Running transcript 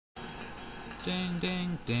Ding,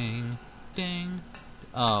 ding, ding, ding.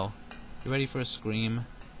 Oh, you ready for a scream?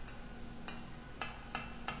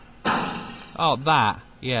 Oh, that.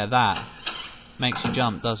 Yeah, that. Makes you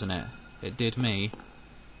jump, doesn't it? It did me.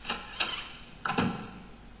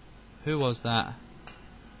 Who was that?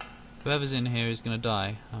 Whoever's in here is gonna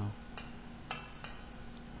die. Oh.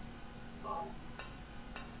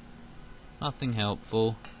 Nothing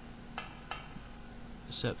helpful.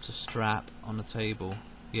 Except a strap on the table.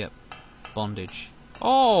 Yep. Bondage.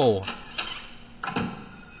 Oh!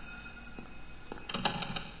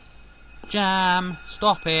 Jam!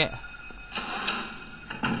 Stop it!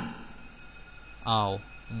 Oh,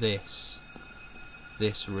 this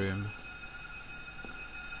room.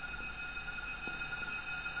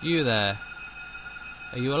 You there?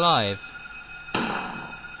 Are you alive?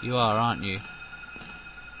 You are, aren't you?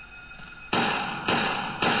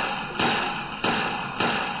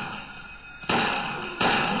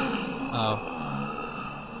 Oh.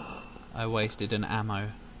 I wasted an ammo.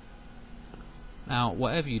 Now,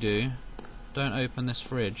 whatever you do, don't open this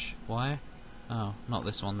fridge. Why? Oh, not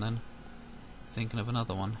this one then. Thinking of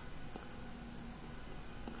another one.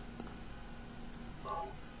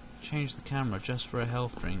 Change the camera just for a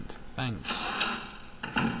health drink. Thanks.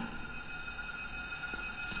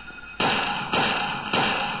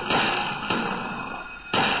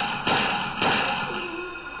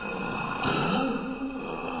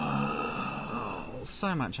 Oh,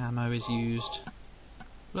 so much ammo is used.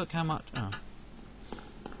 Look how much. Oh.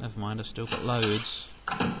 Never mind, I've still got loads.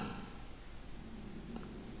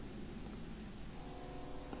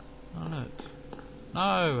 Oh, look.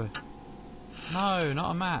 No! No,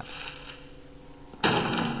 not a map.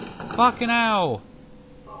 Fucking hell!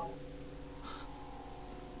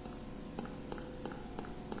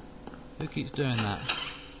 Who keeps doing that?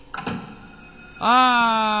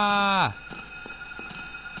 Ah!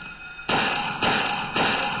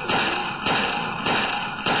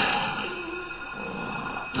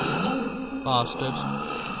 Bastard.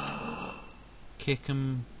 Kick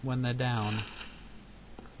them when they're down.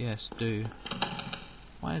 Yes, do.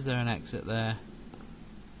 Why is there an exit there?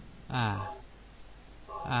 Ah.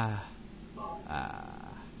 Ah. Ah.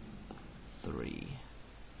 3.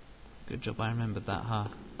 Good job I remembered that, huh?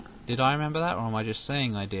 Did I remember that, or am I just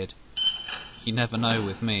saying I did? You never know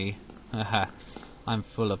with me. Haha. I'm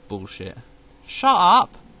full of bullshit. Shut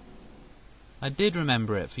up! I did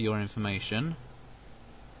remember it, for your information.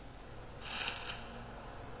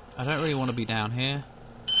 I don't really want to be down here.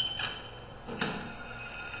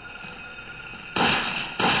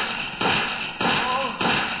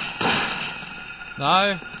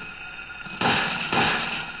 No!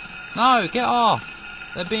 No, get off!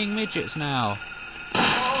 They're being midgets now.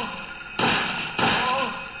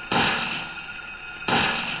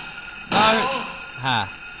 No!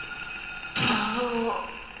 Ha.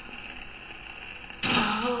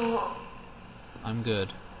 I'm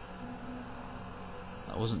good.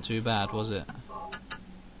 That wasn't too bad, was it?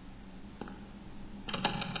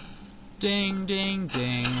 Ding, ding,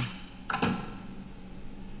 ding.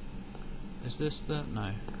 Is this the...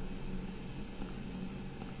 no.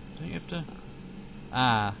 Don't you have to...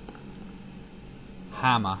 Ah.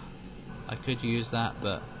 Hammer. I could use that,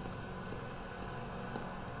 but...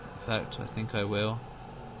 in fact, I think I will.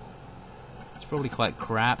 It's probably quite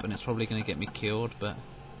crap, and it's probably going to get me killed, but...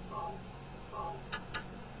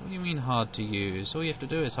 what do you mean hard to use? All you have to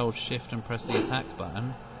do is hold shift and press the attack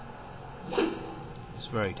button. It's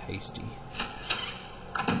very tasty.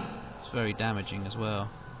 It's very damaging as well.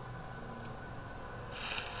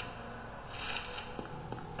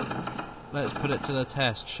 Let's put it to the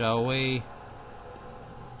test, shall we?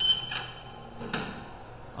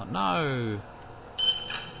 Oh no!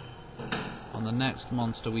 On the next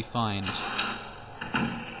monster we find.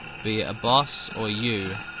 Be it a boss or you.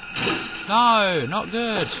 No! Not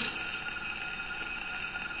good!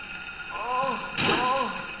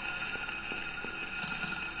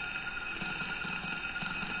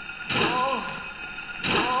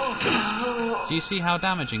 Do you see how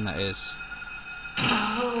damaging that is?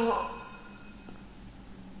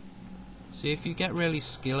 See, if you get really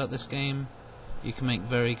skilled at this game, you can make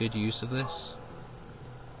very good use of this.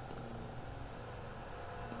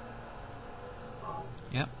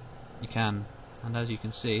 Yep, you can. And as you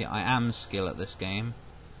can see, I am skilled at this game.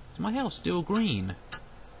 Is my health still green?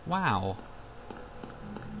 Wow.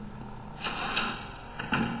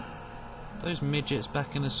 Those midgets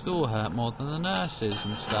back in the school hurt more than the nurses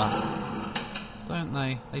and stuff. Don't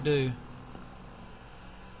they? They do.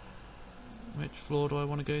 Which floor do I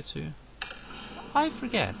want to go to? I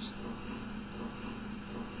forget.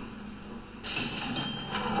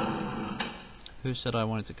 Who said I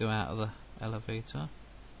wanted to go out of the elevator.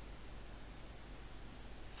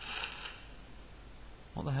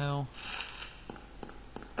 What the hell?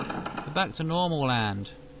 We're back to normal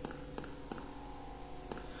land.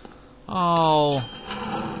 Oh.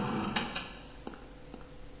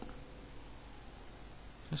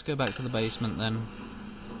 Let's go back to the basement then.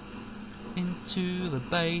 Into the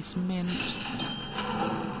basement.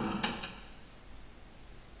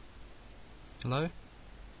 Hello?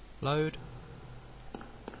 Load?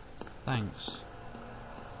 Thanks.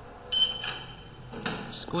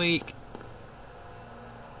 Squeak!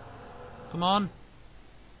 Come on!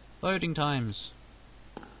 Loading times!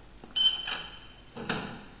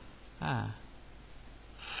 Ah.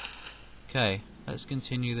 Okay, let's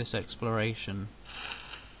continue this exploration.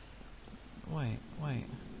 Wait.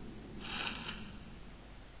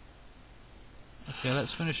 Okay,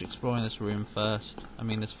 let's finish exploring this room first. I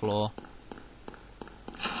mean this floor.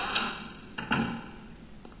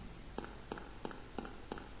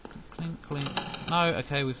 Clink, clink. No,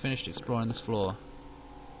 okay, we've finished exploring this floor.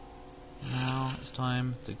 Now it's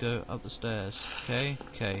time to go up the stairs. Okay.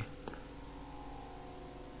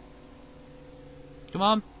 Come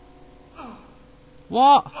on.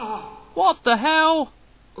 What? What the hell?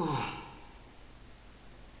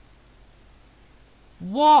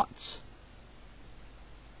 What?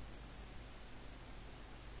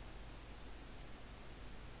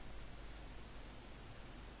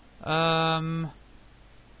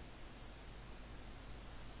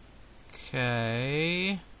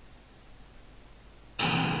 Okay.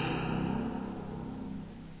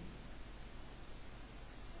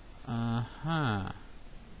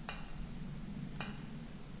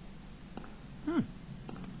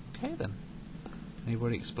 Okay then. Can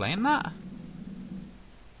anybody explain that?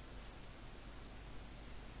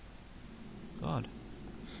 God.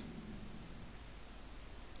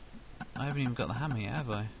 I haven't even got the hammer yet,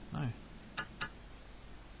 have I? No.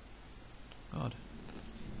 God.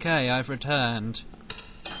 Okay, I've returned.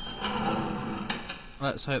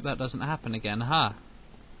 Let's hope that doesn't happen again, huh?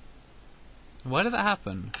 Why did that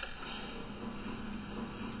happen?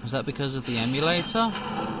 Was that because of the emulator?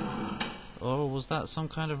 Or was that some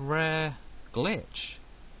kind of rare glitch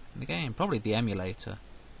in the game? Probably the emulator.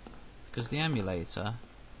 Because the emulator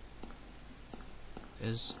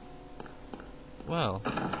is, well,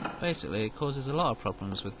 basically it causes a lot of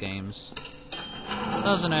problems with games.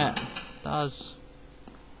 Doesn't it? Does.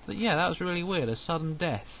 But yeah, that was really weird, a sudden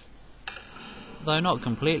death. Though not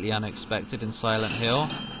completely unexpected in Silent Hill.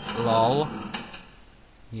 Lol.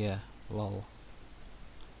 Yeah, lol.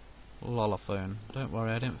 Lolophone. Don't worry,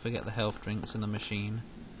 I didn't forget the health drinks in the machine.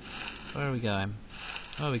 Where are we going?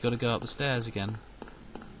 Oh, we gotta go up the stairs again.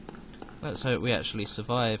 Let's hope we actually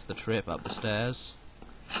survive the trip up the stairs.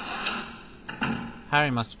 Harry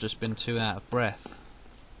must have just been too out of breath.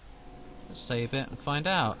 Let's save it and find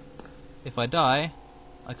out. If I die,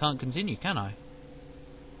 I can't continue, can I?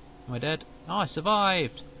 Am I dead? Oh, I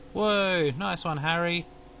survived! Whoa! Nice one, Harry!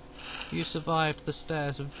 You survived the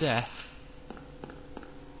stairs of death.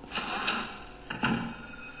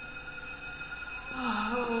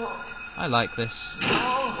 I like this.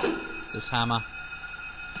 This hammer.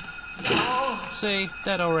 See?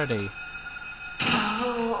 Dead already.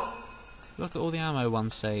 Look at all the ammo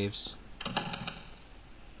one saves.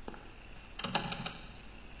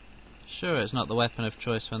 Sure, it's not the weapon of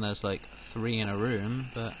choice when there's like 3 in a room,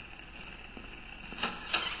 but...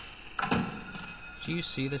 Do you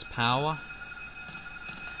see this power?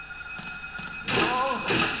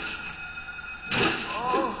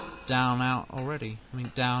 Down out already. I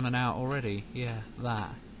mean down and out already. Yeah, that.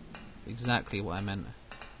 Exactly what I meant.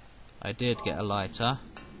 I did get a lighter,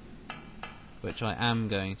 which I am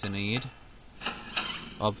going to need.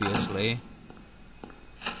 Obviously.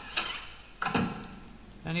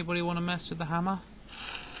 Anybody want to mess with the hammer?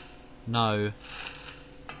 No.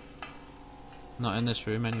 Not in this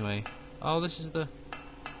room anyway. Oh, this is the...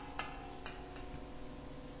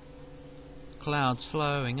 Clouds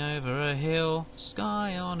flowing over a hill,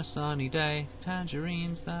 sky on a sunny day,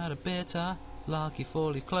 tangerines that are bitter, larky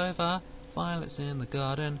four-leaf clover, violets in the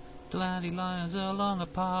garden, dandelions along a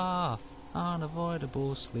path,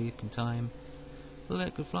 unavoidable sleeping time,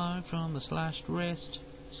 liquid flowing from the slashed wrist,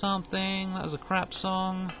 something, that was a crap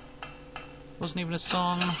song, wasn't even a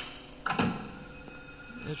song,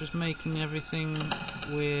 they're just making everything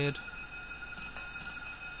weird.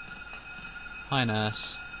 Hi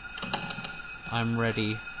nurse. I'm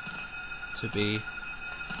ready to be...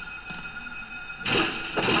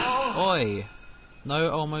 Oi! No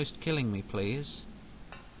almost killing me, please.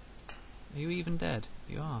 Are you even dead?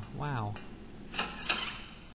 You are. Wow.